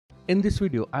In this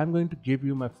video, I'm going to give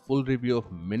you my full review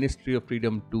of Ministry of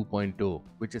Freedom 2.0,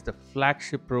 which is the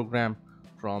flagship program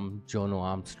from Jono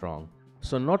Armstrong.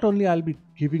 So not only I'll be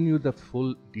giving you the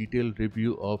full detailed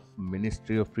review of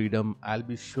Ministry of Freedom, I'll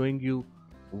be showing you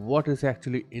what is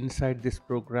actually inside this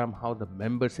program, how the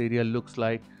members area looks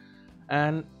like,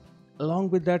 and along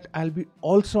with that, I'll be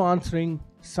also answering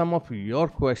some of your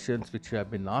questions which you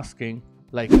have been asking,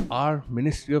 like, are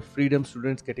Ministry of Freedom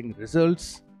students getting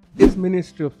results? Is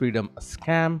Ministry of Freedom a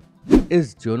scam?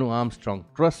 Is Jono Armstrong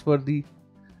trustworthy?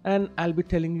 And I'll be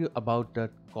telling you about the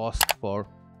cost for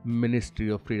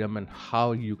Ministry of Freedom and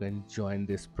how you can join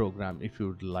this program if you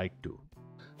would like to.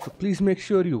 So please make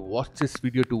sure you watch this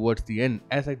video towards the end,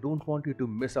 as I don't want you to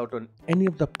miss out on any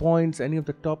of the points, any of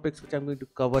the topics which I'm going to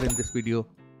cover in this video.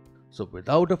 So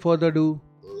without a further ado,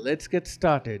 let's get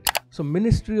started. So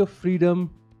Ministry of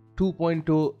Freedom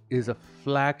 2.0 is a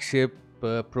flagship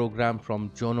program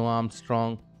from Jono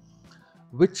Armstrong,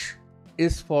 which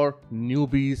is for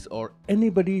newbies or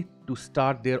anybody to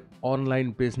start their online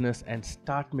business and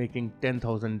start making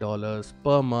 $10,000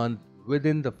 per month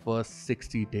within the first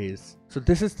 60 days. So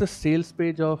this is the sales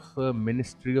page of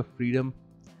Ministry of Freedom,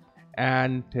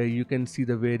 and you can see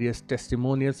the various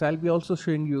testimonials. I'll be also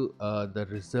showing you the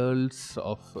results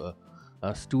of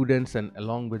students and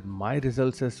along with my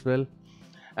results as well.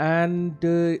 And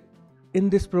in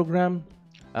this program,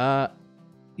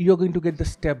 you're going to get the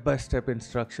step-by-step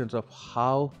instructions of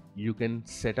how you can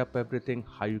set up everything,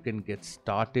 how you can get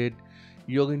started.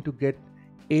 You're going to get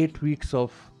 8 weeks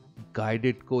of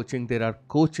guided coaching. There are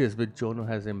coaches which Jono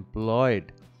has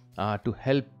employed to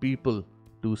help people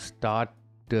to start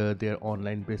their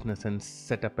online business and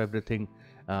set up everything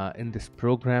in this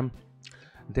program.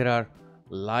 There are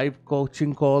live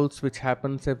coaching calls which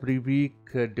happens every week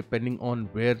depending on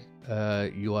where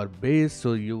you are based.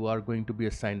 So you are going to be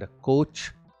assigned a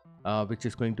coach which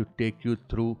is going to take you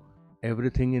through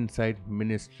everything inside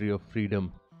Ministry of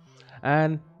Freedom.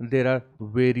 And there are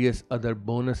various other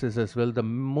bonuses as well. The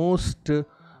most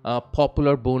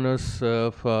popular bonus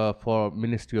for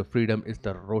Ministry of Freedom is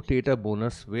the rotator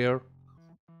bonus, where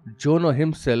Jono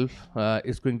himself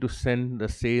is going to send the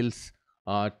sales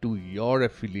to your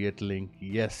affiliate link.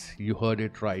 Yes, you heard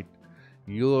it right.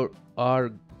 You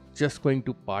are just going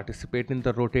to participate in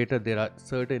the rotator. There are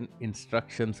certain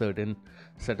instructions, certain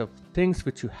set of things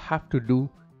which you have to do,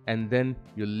 and then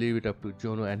you leave it up to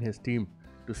Jono and his team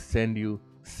to send you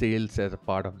sales as a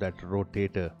part of that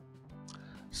rotator.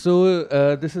 So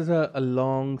this is a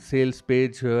long sales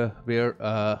page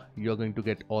where you're going to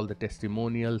get all the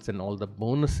testimonials and all the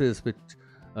bonuses which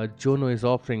Jono is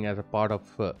offering as a part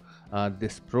of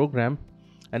this program.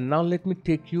 And now let me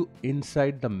take you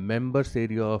inside the members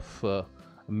area of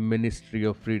Ministry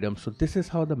of Freedom. So this is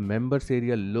how the members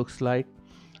area looks like.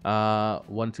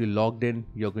 Once you logged in,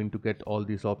 you're going to get all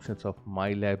these options of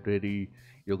my library.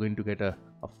 You're going to get a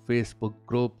Facebook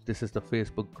group. This is the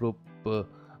Facebook group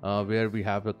where we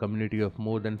have a community of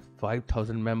more than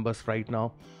 5,000 members right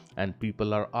now, and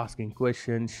people are asking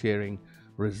questions, sharing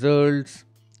results,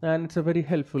 and it's a very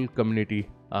helpful community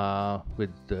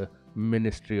with the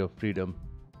Ministry of Freedom.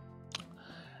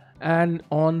 And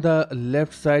on the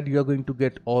left side, you're going to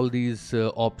get all these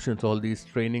options, all these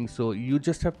trainings. So you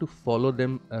just have to follow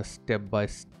them step by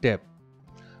step,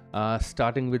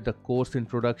 starting with the course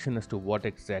introduction as to what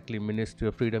exactly Ministry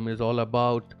of Freedom is all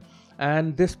about.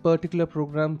 And this particular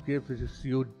program gives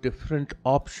you different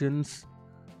options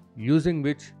using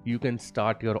which you can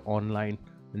start your online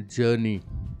journey.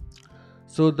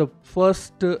 So the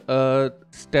first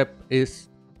step is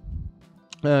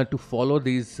to follow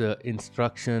these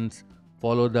instructions,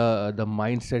 follow the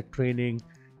mindset training.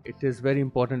 It is very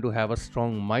important to have a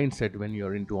strong mindset when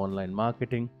you're into online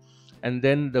marketing. And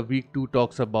then the week 2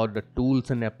 talks about the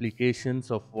tools and applications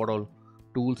of what all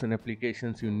tools and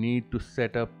applications you need to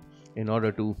set up in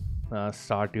order to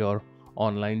start your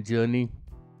online journey.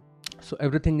 So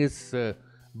everything is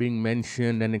being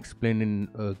mentioned and explained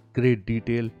in great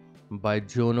detail by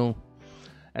Jono.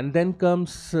 And then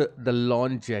comes the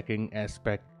launch jacking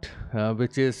aspect,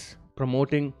 which is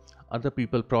promoting other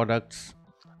people's products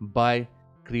by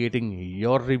creating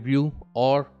your review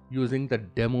or using the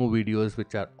demo videos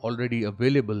which are already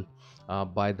available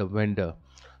by the vendor.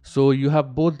 So you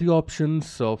have both the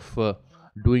options of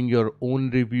doing your own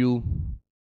review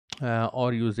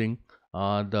or using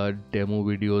the demo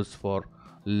videos for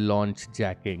launch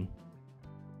jacking.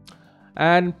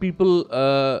 And people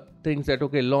think that,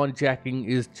 okay, launch jacking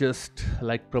is just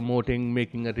like promoting,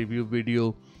 making a review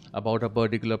video about a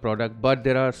particular product, but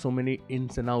there are so many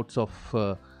ins and outs of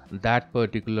that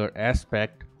particular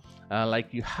aspect.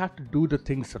 Like, you have to do the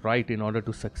things right in order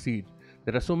to succeed.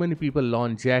 there are so many people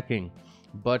launch jacking,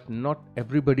 but not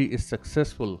everybody is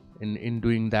successful in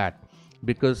doing that,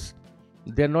 because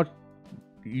they're not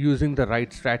using the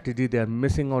right strategy. They are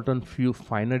missing out on few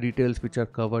finer details which are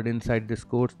covered inside this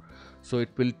course. So it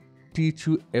will teach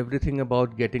you everything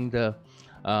about getting the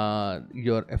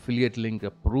your affiliate link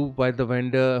approved by the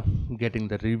vendor, getting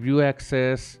the review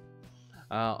access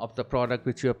of the product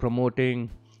which you are promoting,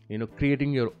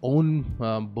 creating your own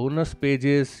bonus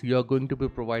pages. You are going to be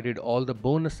provided all the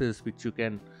bonuses which you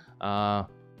can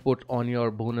put on your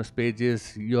bonus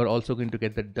pages. You are also going to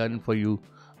get the done for you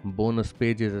bonus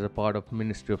pages as a part of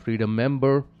Ministry of Freedom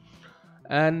member,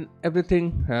 and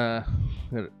everything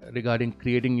regarding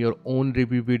creating your own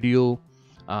review video,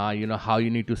 how you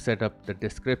need to set up the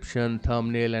description,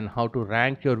 thumbnail, and how to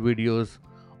rank your videos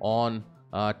on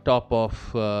top of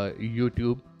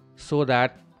YouTube, so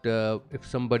that if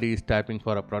somebody is typing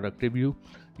for a product review,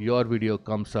 your video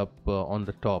comes up on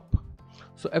the top.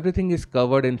 So everything is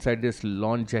covered inside this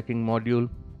launch jacking module.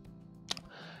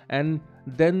 And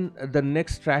then the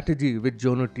next strategy which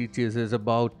Jono teaches is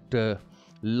about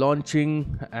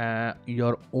launching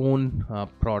your own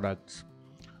products.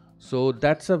 So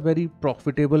that's a very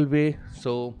profitable way.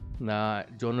 So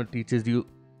Jono teaches you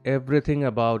everything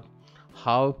about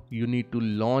how you need to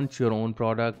launch your own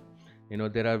product.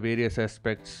 There are various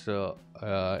aspects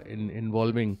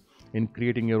involving in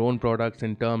creating your own products,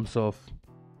 in terms of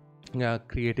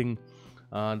creating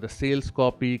the sales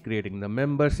copy, creating the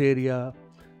members area,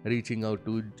 reaching out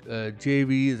to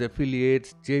JVs,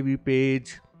 affiliates, JV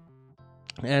page,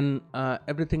 and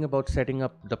everything about setting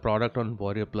up the product on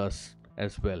Warrior Plus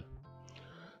as well.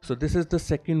 So this is the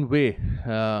second way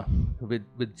with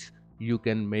which you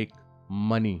can make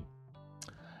money.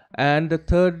 And the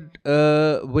third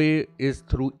way is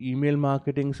through email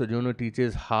marketing. So Jono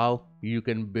teaches how you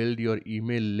can build your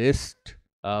email list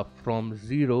from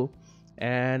zero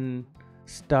and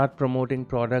start promoting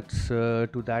products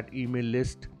to that email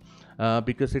list,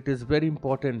 because it is very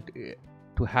important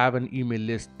to have an email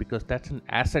list, because that's an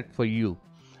asset for you.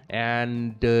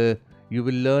 And you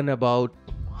will learn about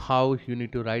how you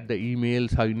need to write the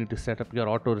emails, how you need to set up your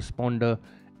autoresponder.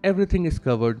 Everything is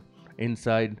covered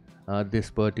inside this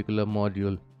particular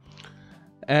module.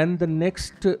 And the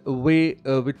next way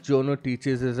which Jono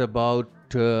teaches is about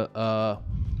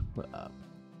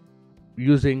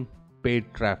using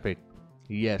paid traffic.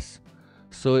 Yes,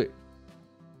 so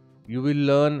you will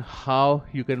learn how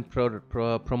you can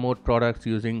promote products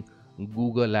using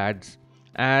Google Ads,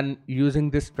 and using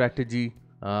this strategy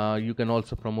you can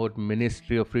also promote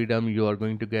Ministry of Freedom. You are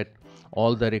going to get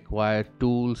all the required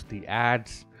tools, the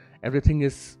ads, everything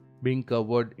is being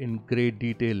covered in great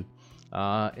detail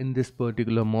in this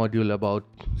particular module about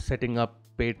setting up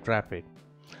paid traffic.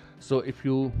 So if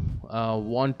you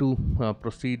want to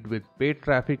proceed with paid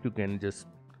traffic, you can just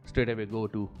straight away go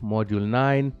to module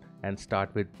 9 and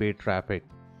start with paid traffic.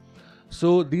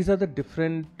 So these are the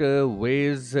different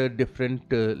ways,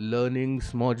 different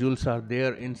learnings, modules are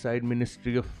there inside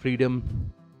Ministry of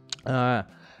Freedom,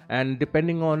 and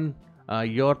depending on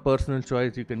your personal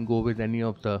choice, you can go with any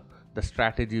of the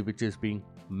strategy which is being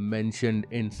mentioned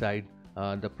inside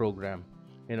the program.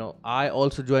 I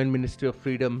also joined Ministry of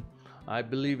Freedom. I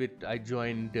believe I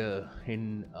joined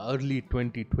in early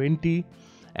 2020,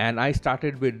 and I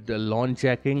started with the launch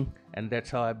jacking, and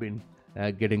that's how I've been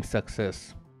getting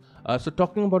success. So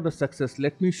talking about the success,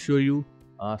 let me show you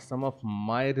some of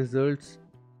my results.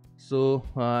 So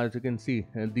as you can see,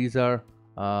 these are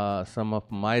some of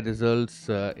my results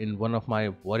in one of my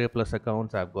Warrior Plus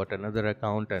accounts. I've got another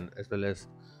account, and as well as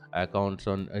accounts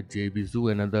on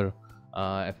JVZoo and other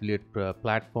affiliate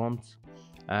platforms.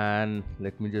 And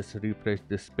let me just refresh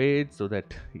this page so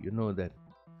that you know that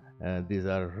these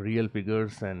are real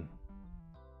figures and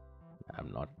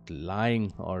I'm not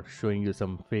lying or showing you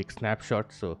some fake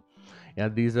snapshots. So yeah,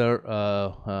 these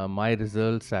are my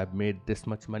results. I've made this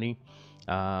much money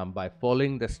by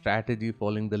following the strategy,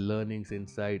 following the learnings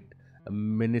inside a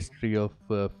Ministry of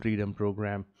Freedom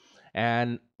program.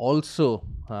 And also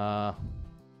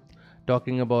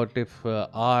talking about if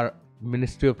our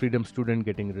Ministry of Freedom student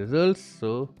getting results.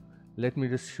 So let me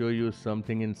just show you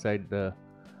something inside the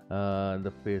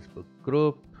Facebook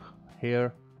group.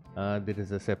 Here there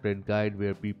is a separate guide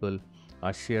where people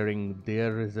are sharing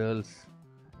their results,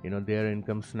 their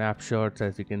income snapshots.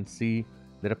 As you can see,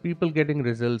 there are people getting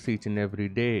results each and every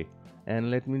day. And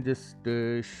let me just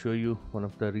show you one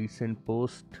of the recent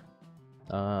posts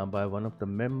by one of the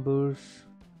members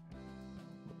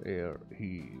where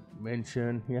he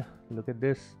mentioned, yeah, look at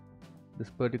this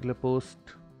particular post.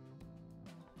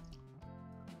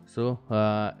 So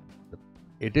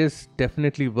it is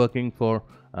definitely working for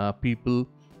people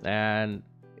and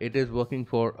it is working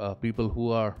for people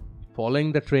who are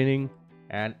following the training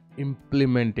and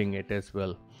implementing it as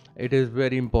well. It is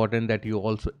very important that you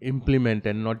also implement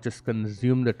and not just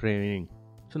consume the training.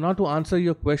 So now, to answer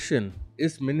your question,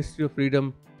 is Ministry of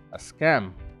Freedom a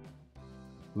scam?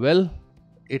 Well,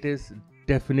 it is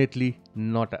definitely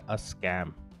not a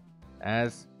scam.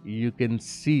 As you can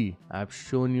see, I've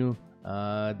shown you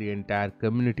the entire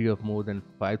community of more than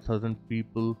 5,000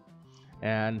 people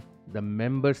and the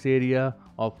members area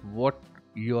of what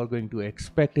you are going to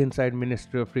expect inside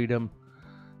Ministry of Freedom.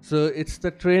 So it's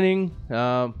the training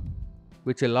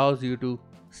which allows you to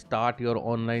start your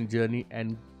online journey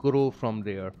and grow from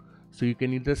there. So you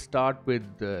can either start with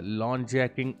launch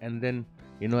jacking, and then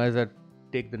as I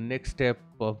take the next step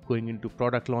of going into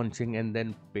product launching and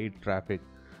then paid traffic.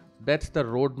 That's the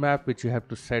roadmap which you have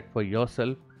to set for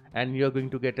yourself, and you're going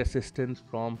to get assistance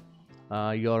from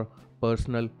your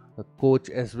personal coach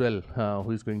as well,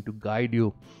 who is going to guide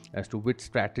you as to which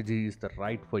strategy is the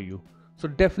right for you. So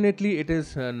definitely it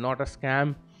is not a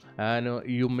scam, and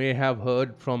you may have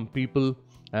heard from people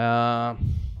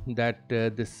that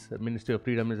this Ministry of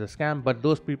Freedom is a scam, but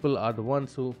those people are the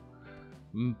ones who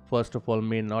first of all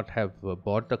may not have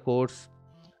bought the course.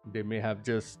 They may have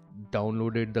just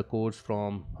downloaded the course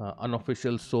from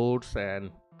unofficial source,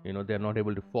 and they're not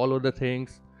able to follow the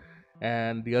things.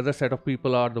 And the other set of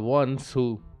people are the ones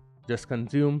who just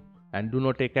consume and do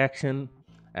not take action,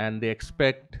 and they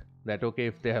expect that okay,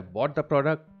 if they have bought the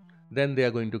product, then they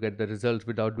are going to get the results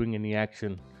without doing any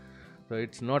action. So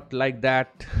it's not like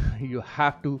that. You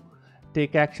have to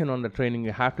take action on the training.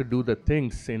 You have to do the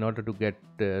things in order to get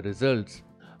results.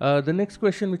 The next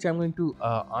question which I'm going to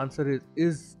answer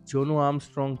is Jono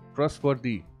Armstrong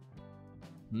trustworthy?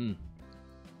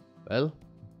 Well,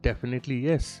 definitely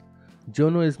yes.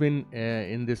 Jono has been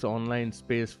in this online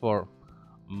space for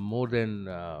more than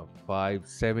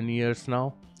 5-7 years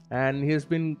now, and he has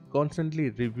been constantly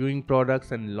reviewing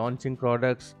products and launching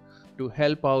products to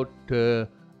help out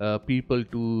people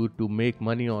to make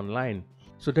money online.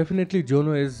 So definitely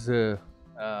Jono is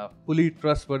fully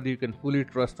trustworthy. You can fully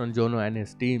trust on Jono and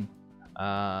his team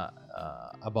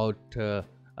about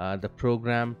the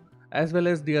program, as well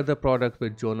as the other products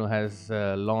which Jono has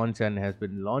launched and has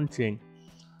been launching.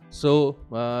 So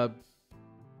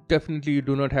definitely you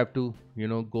do not have to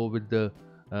go with the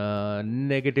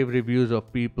negative reviews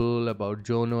of people about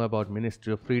Jono, about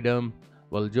Ministry of Freedom.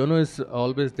 Well, Jono is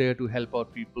always there to help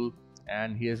out people,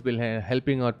 and he has been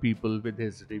helping out people with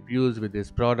his reviews, with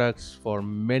his products for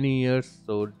many years.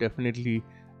 So definitely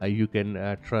you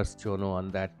can trust Jono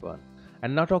on that one.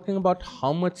 And now, talking about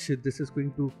how much this is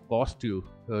going to cost you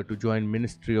to join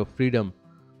Ministry of Freedom.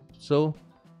 So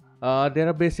there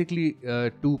are basically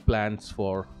two plans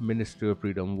for Ministry of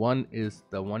Freedom. One is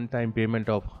the one-time payment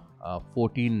of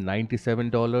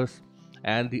 $1497,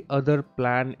 and the other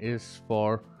plan is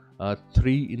for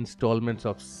 3 installments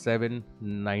of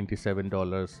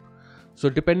 $797. So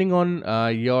depending on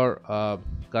your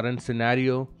current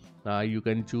scenario, you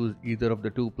can choose either of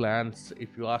the two plans.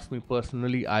 If you ask me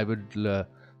personally, I would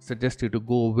suggest you to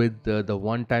go with the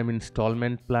one-time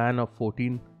installment plan of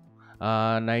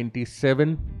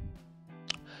 $1497,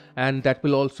 and that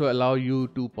will also allow you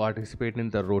to participate in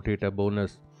the rotator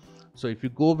bonus. So if you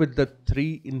go with the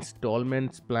 3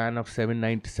 installments plan of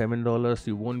 $797,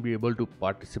 you won't be able to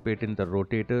participate in the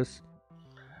rotators,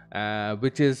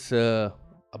 which is a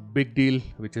big deal,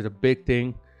 which is a big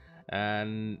thing,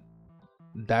 and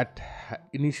that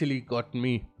initially got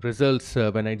me results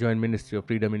when I joined Ministry of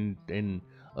Freedom in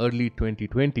early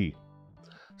 2020.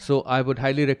 So I would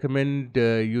highly recommend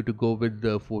you to go with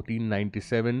the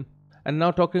 1497. And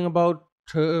now, talking about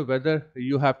whether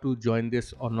you have to join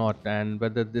this or not, and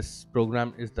whether this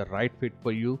program is the right fit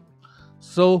for you.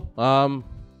 So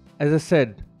as I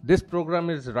said, this program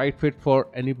is the right fit for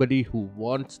anybody who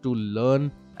wants to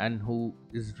learn and who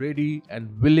is ready and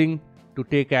willing to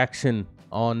take action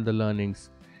on the learnings.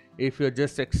 If you're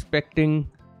just expecting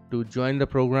to join the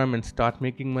program and start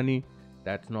making money,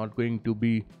 that's not going to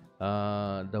be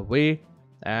the way,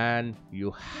 and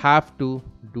you have to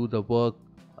do the work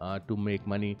to make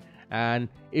money. And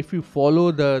if you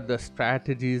follow the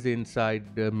strategies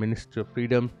inside the Ministry of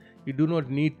Freedom, you do not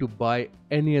need to buy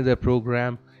any other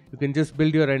program. You can just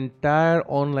build your entire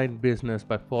online business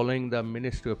by following the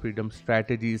Ministry of Freedom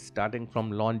strategies, starting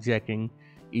from launch jacking,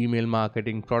 email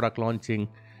marketing, product launching,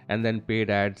 and then paid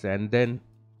ads, and then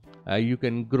you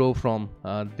can grow from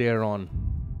there on.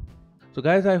 So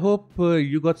guys, I hope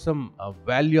you got some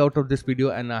value out of this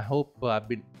video, and I hope I've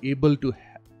been able to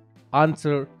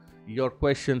answer your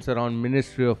questions around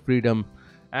Ministry of Freedom.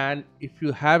 And if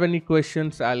you have any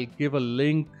questions, I'll give a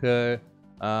link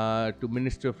to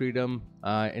Ministry of Freedom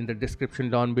in the description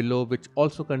down below, which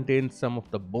also contains some of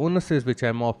the bonuses which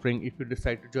I'm offering if you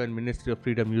decide to join Ministry of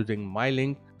Freedom using my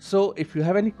link. So if you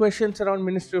have any questions around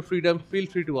Ministry of Freedom, feel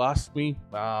free to ask me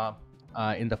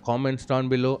in the comments down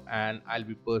below, and I'll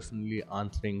be personally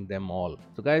answering them all.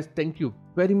 So guys, thank you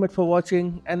very much for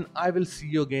watching, and I will see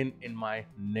you again in my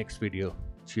next video.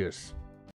 Cheers.